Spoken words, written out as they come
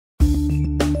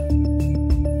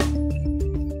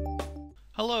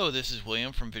Hello, this is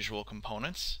William from Visual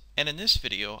Components, and in this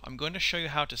video I'm going to show you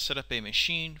how to set up a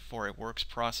machine for a works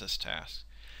process task.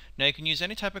 Now you can use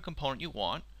any type of component you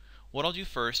want. What I'll do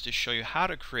first is show you how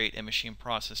to create a machine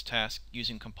process task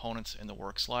using components in the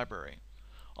works library.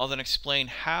 I'll then explain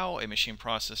how a machine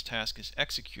process task is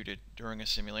executed during a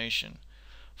simulation.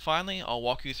 Finally, I'll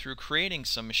walk you through creating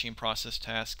some machine process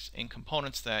tasks in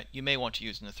components that you may want to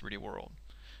use in the 3D world.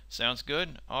 Sounds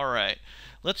good? Alright,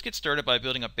 let's get started by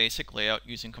building a basic layout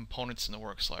using components in the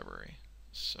Works library.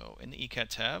 So in the ECAT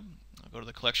tab, I'll go to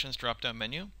the Collections drop-down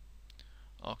menu,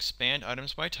 I'll expand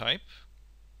Items by Type,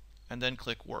 and then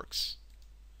click Works.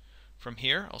 From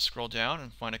here, I'll scroll down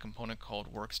and find a component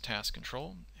called Works Task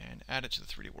Control and add it to the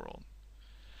 3D world.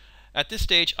 At this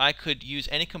stage, I could use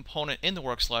any component in the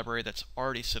Works library that's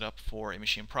already set up for a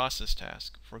machine process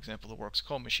task, for example the Works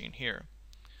code machine here.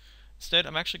 Instead,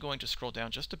 I'm actually going to scroll down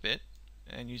just a bit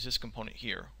and use this component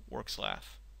here, Works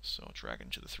Lath. So I'll drag it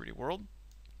into the 3D world,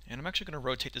 and I'm actually going to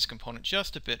rotate this component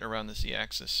just a bit around the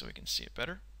Z-axis so we can see it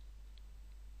better.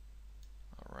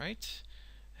 Alright,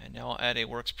 and now I'll add a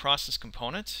Works Process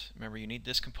component. Remember, you need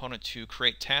this component to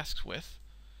create tasks with.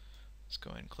 Let's go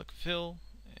ahead and click Fill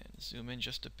and zoom in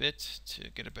just a bit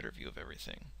to get a better view of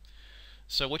everything.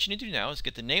 So what you need to do now is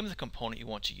get the name of the component you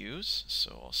want to use.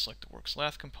 So I'll select the Works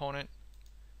Lath component,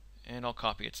 and I'll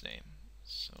copy its name.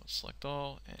 So select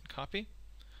all and copy.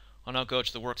 I'll now go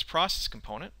to the Works Process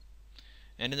component,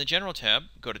 and in the General tab,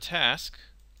 go to Task,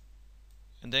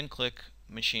 and then click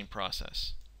Machine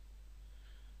Process.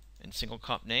 In single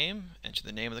comp name, enter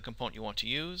the name of the component you want to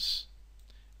use,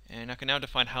 and I can now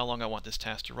define how long I want this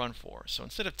task to run for. So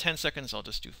instead of 10 seconds, I'll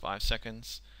just do 5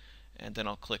 seconds, and then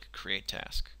I'll click Create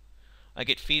Task. I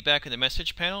get feedback in the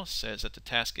message panel, says that the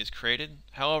task is created.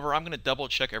 However, I'm going to double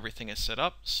check everything is set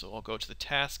up, so I'll go to the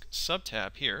Task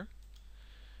sub-tab here,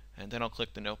 and then I'll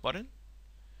click the Note button.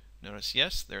 Notice,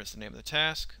 yes, there's the name of the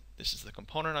task, this is the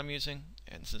component I'm using,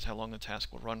 and this is how long the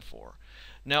task will run for.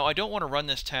 Now, I don't want to run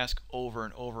this task over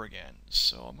and over again,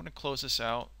 so I'm going to close this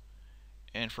out,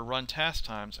 and for run task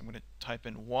times, I'm going to type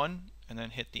in 1 and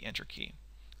then hit the Enter key.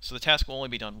 So the task will only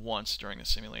be done once during the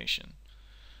simulation.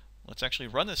 Let's actually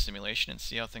run this simulation and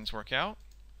see how things work out.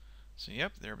 So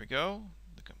yep, there we go.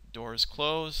 The doors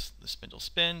close, the spindle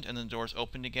spinned, and then the doors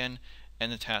opened again,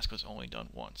 and the task was only done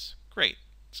once. Great.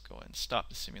 Let's go ahead and stop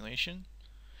the simulation.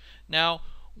 Now,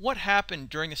 what happened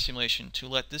during the simulation to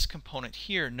let this component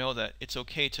here know that it's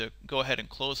okay to go ahead and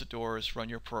close the doors, run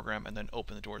your program, and then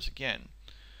open the doors again?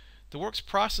 The Works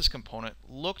Process component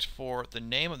looked for the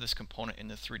name of this component in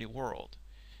the 3D world.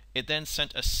 It then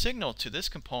sent a signal to this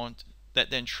component that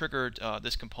then triggered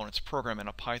this component's program in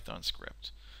a Python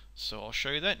script. So I'll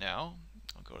show you that now.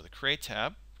 I'll go to the Create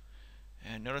tab,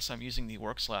 and notice I'm using the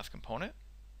Works Lath component.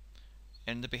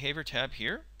 And in the Behavior tab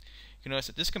here, you can notice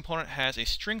that this component has a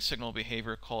string signal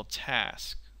behavior called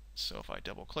task. So if I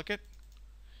double click it,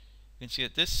 you can see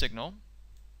that this signal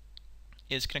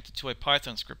is connected to a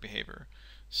Python script behavior.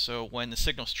 So when the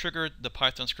signal is triggered, the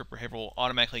Python script behavior will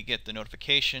automatically get the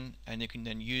notification, and you can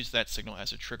then use that signal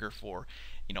as a trigger for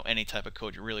any type of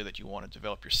code that you want to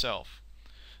develop yourself.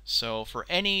 So for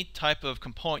any type of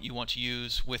component you want to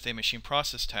use with a machine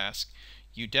process task,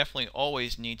 you definitely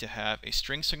always need to have a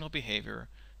string signal behavior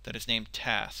that is named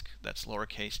task, that's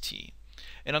lowercase t.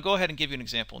 And I'll go ahead and give you an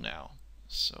example now.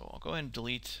 So I'll go ahead and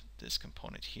delete this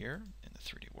component here in the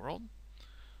 3D world.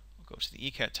 I'll go to the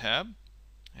ECAT tab,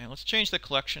 and let's change the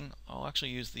collection. I'll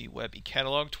actually use the Web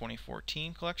eCatalog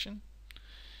 2014 collection.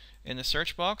 In the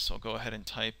search box, I'll go ahead and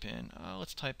type in,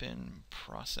 let's type in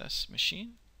process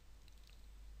machine.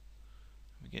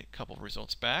 We get a couple of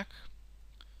results back.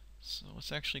 So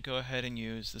let's actually go ahead and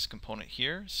use this component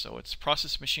here. So it's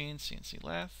process machine, CNC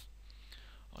Lath.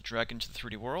 I'll drag into the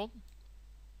 3D world.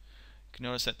 You can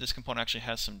notice that this component actually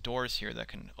has some doors here that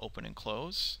can open and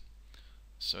close.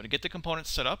 So to get the component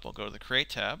set up, I'll go to the Create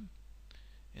tab.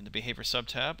 In the Behavior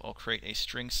sub-tab, I'll create a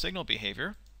string signal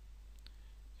behavior.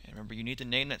 And remember, you need to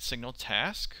name that signal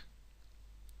task.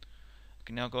 I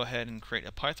can now go ahead and create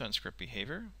a Python script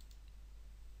behavior.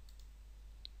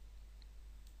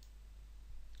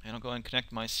 And I'll go ahead and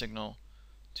connect my signal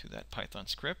to that Python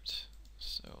script.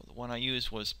 So the one I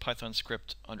used was Python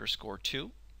script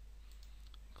 _2.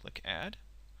 Click Add.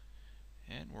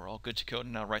 And we're all good to go to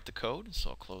now write the code.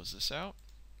 So I'll close this out.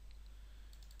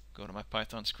 Go to my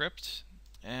Python script.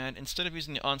 And instead of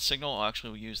using the on signal, I'll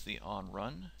actually use the on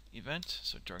run event.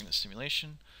 So during the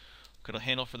simulation, get a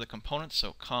handle for the component,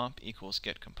 so comp equals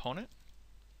get component.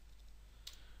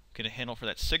 Get a handle for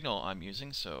that signal I'm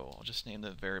using, so I'll just name the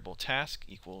variable task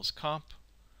equals comp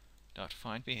dot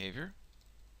find behavior.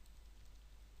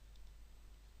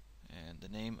 And the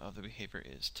name of the behavior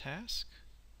is task.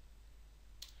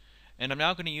 And I'm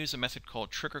now going to use a method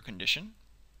called trigger condition.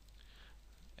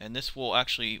 And this will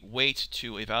actually wait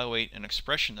to evaluate an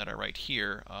expression that I write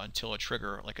here until a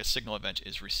trigger, like a signal event,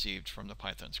 is received from the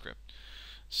Python script.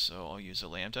 So I'll use a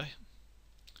lambda,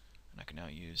 and I can now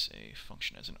use a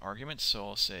function as an argument. So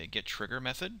I'll say get trigger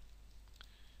method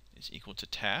is equal to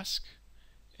task,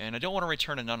 and I don't want to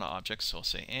return a none object, so I'll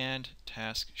say and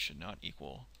task should not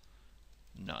equal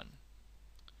none.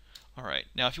 Alright,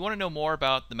 now if you want to know more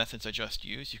about the methods I just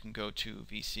used, you can go to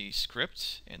VC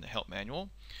script in the help manual.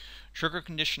 Trigger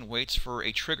condition waits for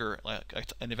a trigger, like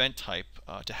an event type,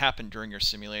 to happen during your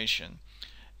simulation.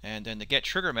 And then the get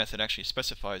trigger method actually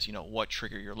specifies, what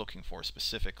trigger you're looking for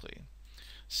specifically.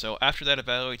 So after that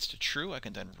evaluates to true, I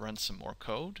can then run some more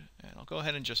code, and I'll go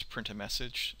ahead and just print a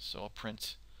message. So I'll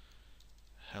print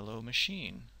hello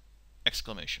machine,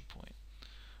 exclamation point.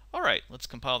 Alright, let's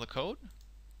compile the code.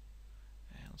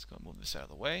 And let's go move this out of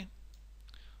the way.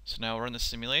 So now we'll run the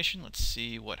simulation. Let's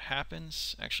see what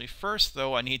happens. Actually, first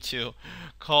though, I need to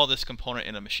call this component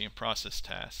in a machine process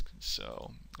task.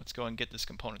 So let's go and get this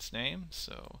component's name.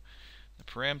 So the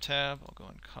param tab, I'll go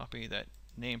and copy that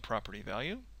name property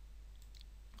value.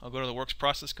 I'll go to the works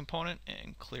process component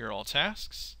and clear all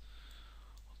tasks.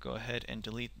 I'll go ahead and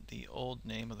delete the old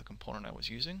name of the component I was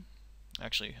using.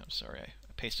 Actually, I'm sorry,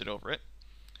 I pasted over it.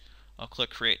 I'll click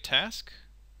create task.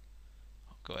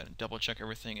 Go ahead and double check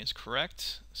everything is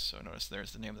correct. So notice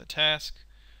there's the name of the task.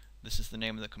 This is the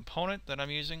name of the component that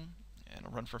I'm using, and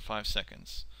I'll run for 5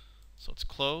 seconds. So let's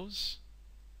close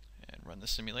and run the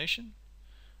simulation.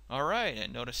 Alright,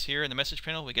 and notice here in the message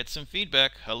panel we get some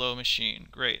feedback. Hello machine.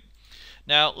 Great.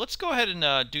 Now let's go ahead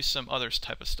and do some other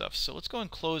type of stuff. So let's go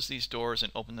and close these doors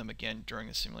and open them again during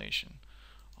the simulation.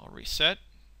 I'll reset,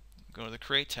 go to the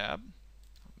create tab,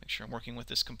 make sure I'm working with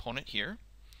this component here.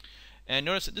 And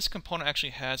notice that this component actually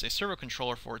has a servo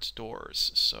controller for its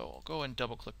doors. So I'll go and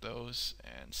double click those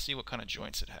and see what kind of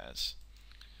joints it has.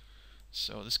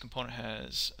 So this component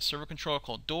has a servo controller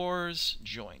called doors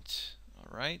joint.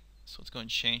 Alright, so let's go and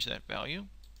change that value.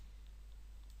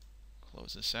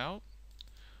 Close this out.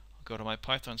 I'll go to my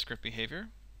Python script behavior.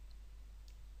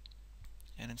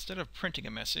 And instead of printing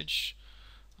a message,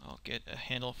 I'll get a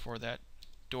handle for that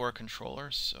door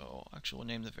controller. So actually we'll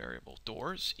name the variable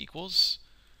doors equals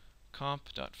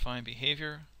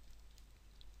comp.findBehavior.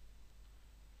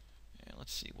 And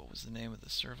let's see, what was the name of the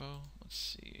servo? Let's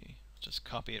see, just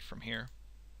copy it from here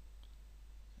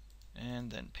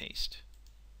and then paste.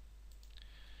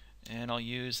 And I'll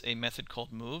use a method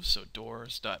called move, so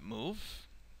doors.move.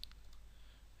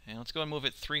 And let's go and move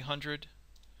it 300,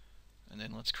 and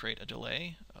then let's create a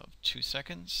delay of 2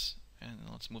 seconds, and then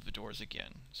let's move the doors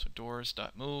again. So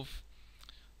doors.move,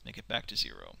 make it back to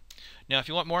 0. Now if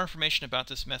you want more information about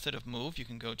this method of move, you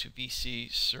can go to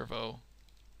VC servo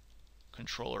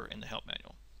controller in the help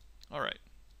manual. Alright,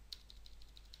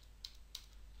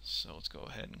 so let's go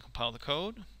ahead and compile the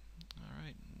code.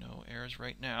 Alright, no errors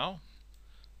right now.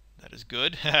 That is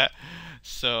good.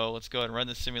 So let's go ahead and run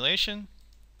the simulation.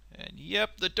 And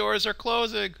yep, the doors are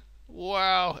closing.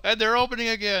 Wow, and they're opening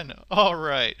again.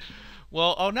 Alright.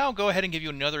 Well, I'll now go ahead and give you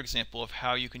another example of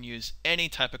how you can use any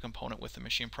type of component with a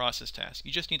machine process task.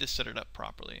 You just need to set it up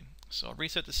properly. So I'll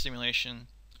reset the simulation,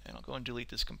 and I'll go and delete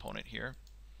this component here.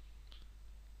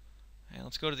 And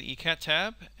let's go to the ECAT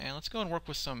tab, and let's go and work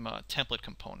with some template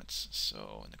components.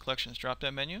 So in the collections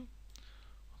drop-down menu,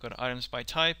 I'll go to items by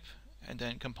type, and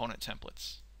then component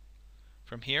templates.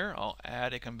 From here, I'll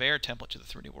add a conveyor template to the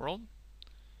 3D world,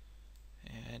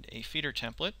 and a feeder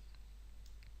template.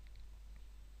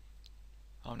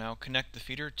 I'll now connect the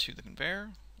feeder to the conveyor,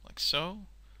 like so.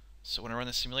 So when I run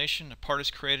the simulation, a part is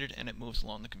created and it moves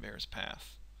along the conveyor's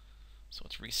path. So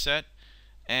let's reset,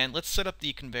 and let's set up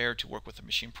the conveyor to work with the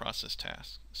machine process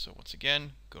task. So once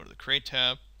again, go to the Create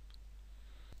tab,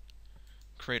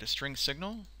 create a string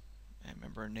signal, and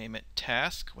remember, name it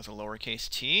task with a lowercase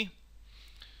t.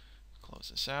 Close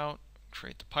this out,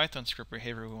 create the Python script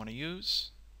behavior we want to use.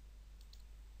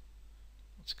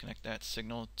 Let's connect that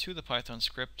signal to the Python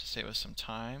script to save us some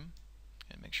time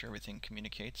and make sure everything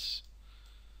communicates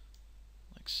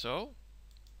like so.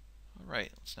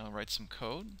 Alright, let's now write some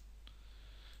code.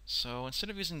 So instead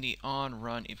of using the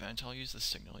onRun event, I'll use the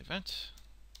signal event.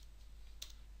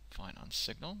 Fine on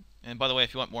signal. And by the way,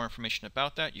 if you want more information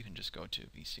about that, you can just go to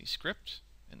VC script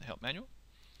in the help manual.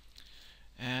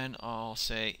 And I'll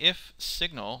say if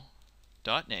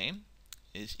signal.name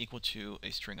is equal to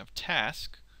a string of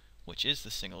task, which is the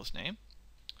signal's name,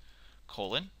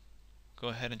 colon, go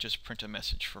ahead and just print a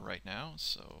message for right now.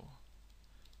 So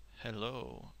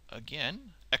hello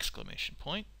again, exclamation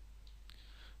point.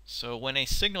 So when a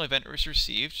signal event is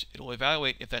received, it will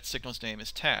evaluate if that signal's name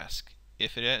is task.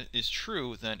 If it is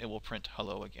true, then it will print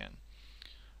hello again.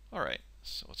 Alright,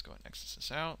 so let's go ahead and exit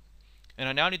this out. And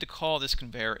I now need to call this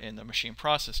conveyor in the machine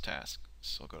process task.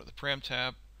 So I'll go to the param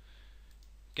tab,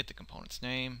 get the component's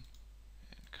name,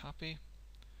 and copy.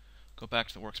 Go back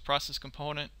to the works process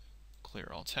component,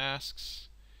 clear all tasks,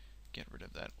 get rid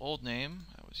of that old name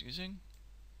I was using,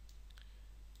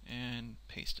 and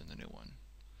paste in the new one.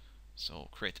 So we'll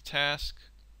create the task,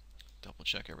 double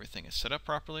check everything is set up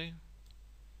properly.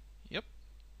 Yep.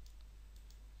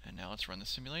 And now let's run the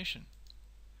simulation.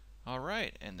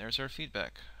 Alright, and there's our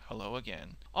feedback. Hello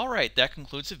again. Alright, that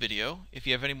concludes the video. If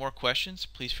you have any more questions,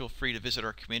 please feel free to visit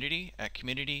our community at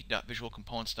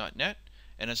community.visualcomponents.net.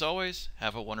 And as always,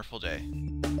 have a wonderful day.